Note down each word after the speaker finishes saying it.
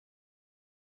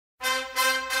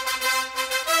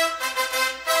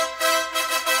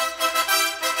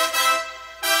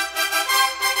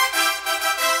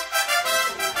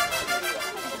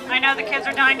The kids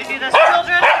are dying to do this.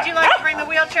 Children, would you like to bring the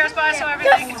wheelchairs by so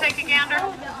everybody can take a gander?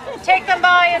 Take them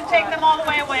by and take them all the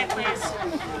way away, please.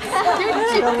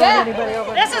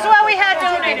 This is what we had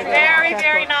donated. Very,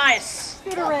 very nice.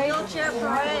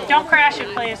 Don't crash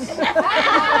it, please.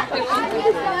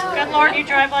 Good Lord, you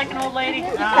drive like an old lady.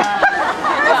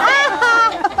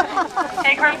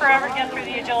 Take her forever to get through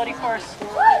the agility course.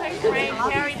 Great,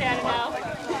 carry that out.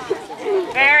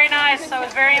 Very nice. I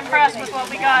was very impressed with what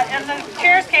we got. And the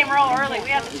chairs came real early. We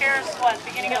had the chairs, what,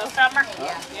 beginning of the summer?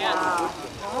 Yeah.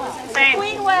 Insane.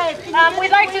 We'd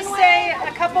like to say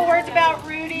a couple words about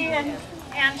Rudy and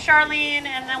Charlene,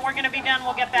 and then we're going to be done.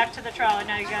 We'll get back to the trial. I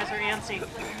know you guys are antsy.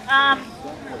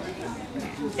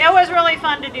 It was really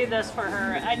fun to do this for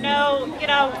her. I know, you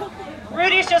know,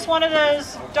 Rudy's just one of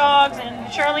those dogs, and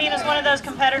Charlene is one of those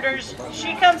competitors.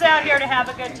 She comes out here to have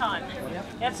a good time.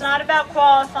 It's not about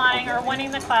qualifying or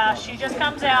winning the class. She just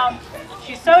comes out.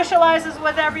 She socializes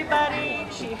with everybody.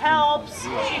 She helps.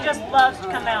 She just loves to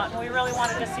come out, and we really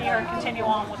wanted to see her continue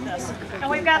on with this. And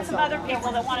we've got some other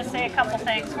people that want to say a couple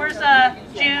things. Where's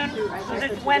June? Was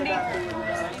it Wendy?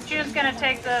 June's going to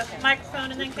take the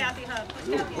microphone, and then Kathy Hubb.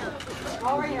 Kathy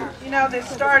Hubb. Over here. You know, this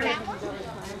started,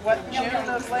 what, June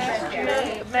of last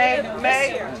year?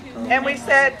 May? And we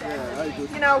said,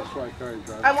 you know,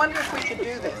 I wonder if we could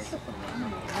do this.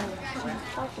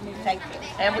 Thank you.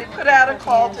 And we put out a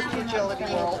call to the agility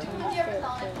world.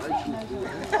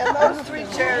 And those 3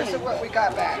 chairs are what we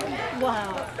got back.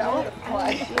 Wow. That was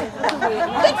play.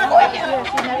 Good for you.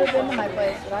 She's never been to my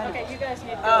place, but I Okay, you guys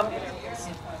need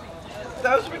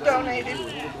those were donated.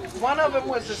 One of them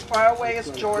was as far away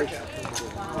as Georgia.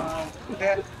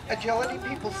 The agility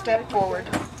people stepped forward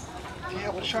to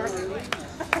help Charlene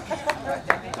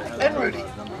and Rudy.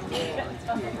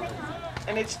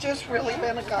 And it's just really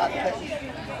been a God thing.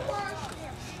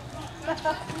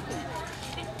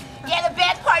 Yeah, the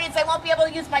bad part is I won't be able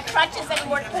to use my crutches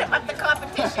anymore to trip up the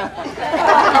competition.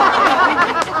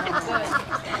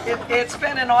 It's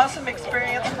been an awesome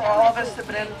experience for all of us that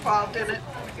have been involved in it.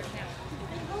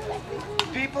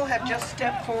 People have just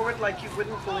stepped forward like you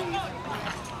wouldn't believe.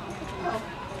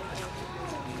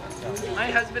 My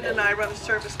husband and I run a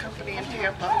service company in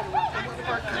Tampa, and one of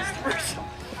our customers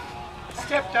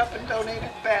stepped up and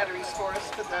donated batteries for us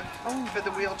for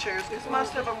the wheelchairs, because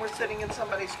most of them were sitting in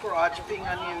somebody's garage being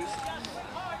unused.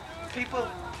 People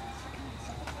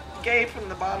gave from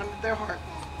the bottom of their heart.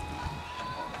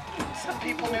 Some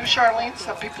people knew Charlene,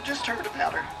 some people just heard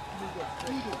about her.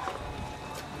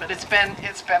 But it's been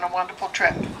a wonderful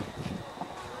trip.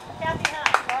 Kathy Hubb.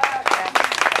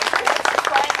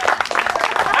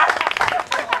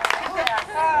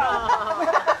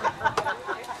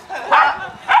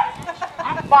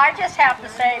 Well, I just have to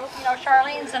say, you know,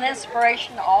 Charlene's an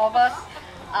inspiration to all of us.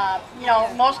 You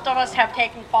know, most of us have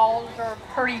taken falls or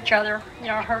hurt each other. You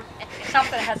know,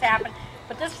 something has happened.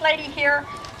 But this lady here,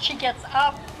 she gets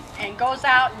up and goes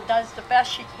out and does the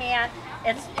best she can.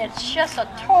 It's just a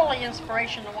totally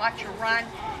inspiration to watch her run.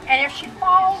 And if she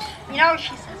falls, you know,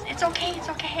 she says, it's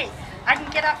okay, I can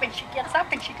get up, and she gets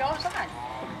up and she goes on.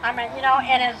 I mean, you know,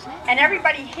 and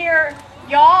everybody here,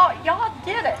 y'all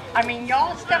did it. I mean,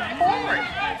 y'all stepped forward,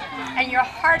 and your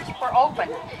hearts were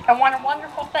open. And what a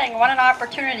wonderful thing, what an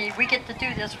opportunity we get to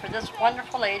do this for this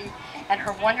wonderful lady and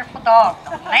her wonderful dog,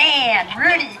 man,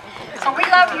 Rudy. So we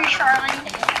love you, Charlene.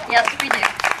 Yes, we do.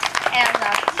 And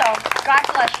so, God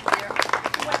bless you, dear.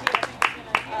 You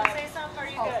want to say something, or are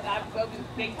you good?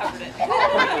 They covered it. I'm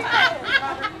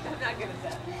not good at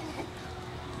that.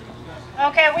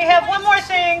 Okay, we have one more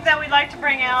thing that we'd like to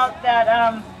bring out that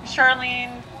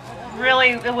Charlene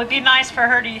really, it would be nice for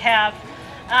her to have.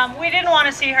 We didn't want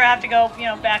to see her have to go, you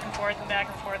know, back and forth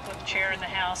with the chair in the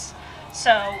house.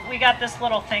 So we got this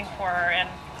little thing for her, and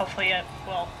hopefully it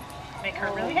will make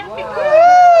her really happy.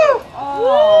 Woo!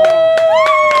 Oh.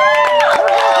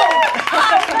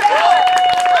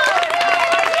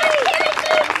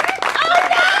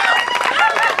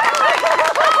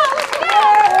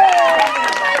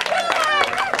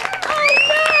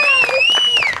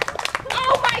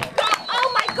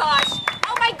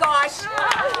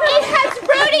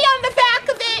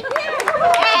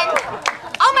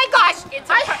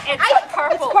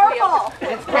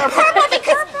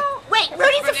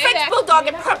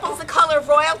 And purple's the color of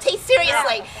royalty,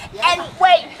 seriously. And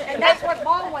wait, And that's what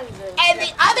Baldwin's is. and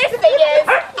the other thing is,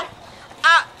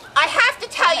 I have to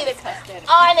tell you this.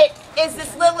 On it is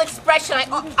this little expression.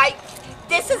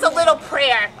 This is a little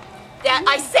prayer that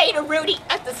I say to Rudy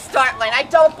at the start line. I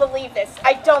don't believe this.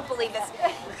 I don't believe this.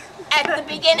 At the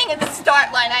beginning of the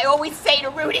start line, I always say to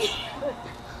Rudy,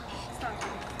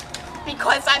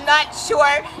 because I'm not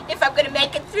sure if I'm going to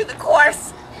make it through the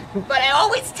course. But I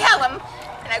always tell him,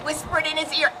 and I whisper it in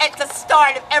his ear at the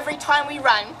start of every time we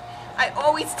run, I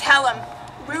always tell him,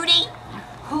 Rudy,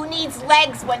 who needs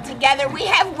legs when together we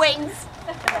have wings?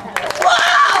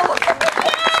 Whoa!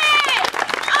 Yay!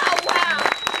 Oh, wow!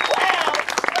 Wow!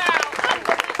 Wow!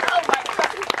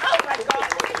 Oh, my God!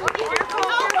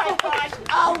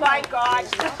 Oh, my gosh! Oh, my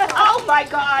gosh! Oh, my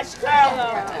gosh!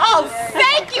 Oh,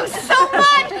 thank you so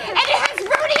much! And it has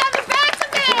Rudy on the back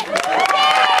of it!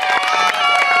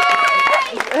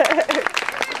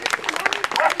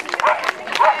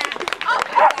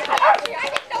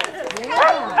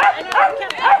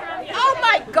 Oh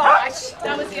my gosh!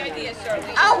 That was the idea,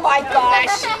 Charlene. Oh my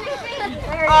gosh!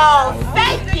 Oh,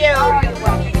 thank you!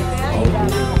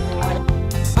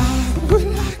 I would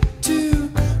like to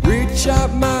reach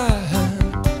out my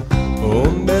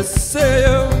hand, me say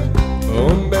you,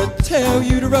 me tell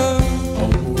you to run. All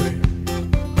the way,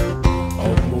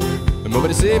 all the way.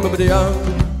 Nobody say, nobody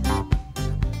young.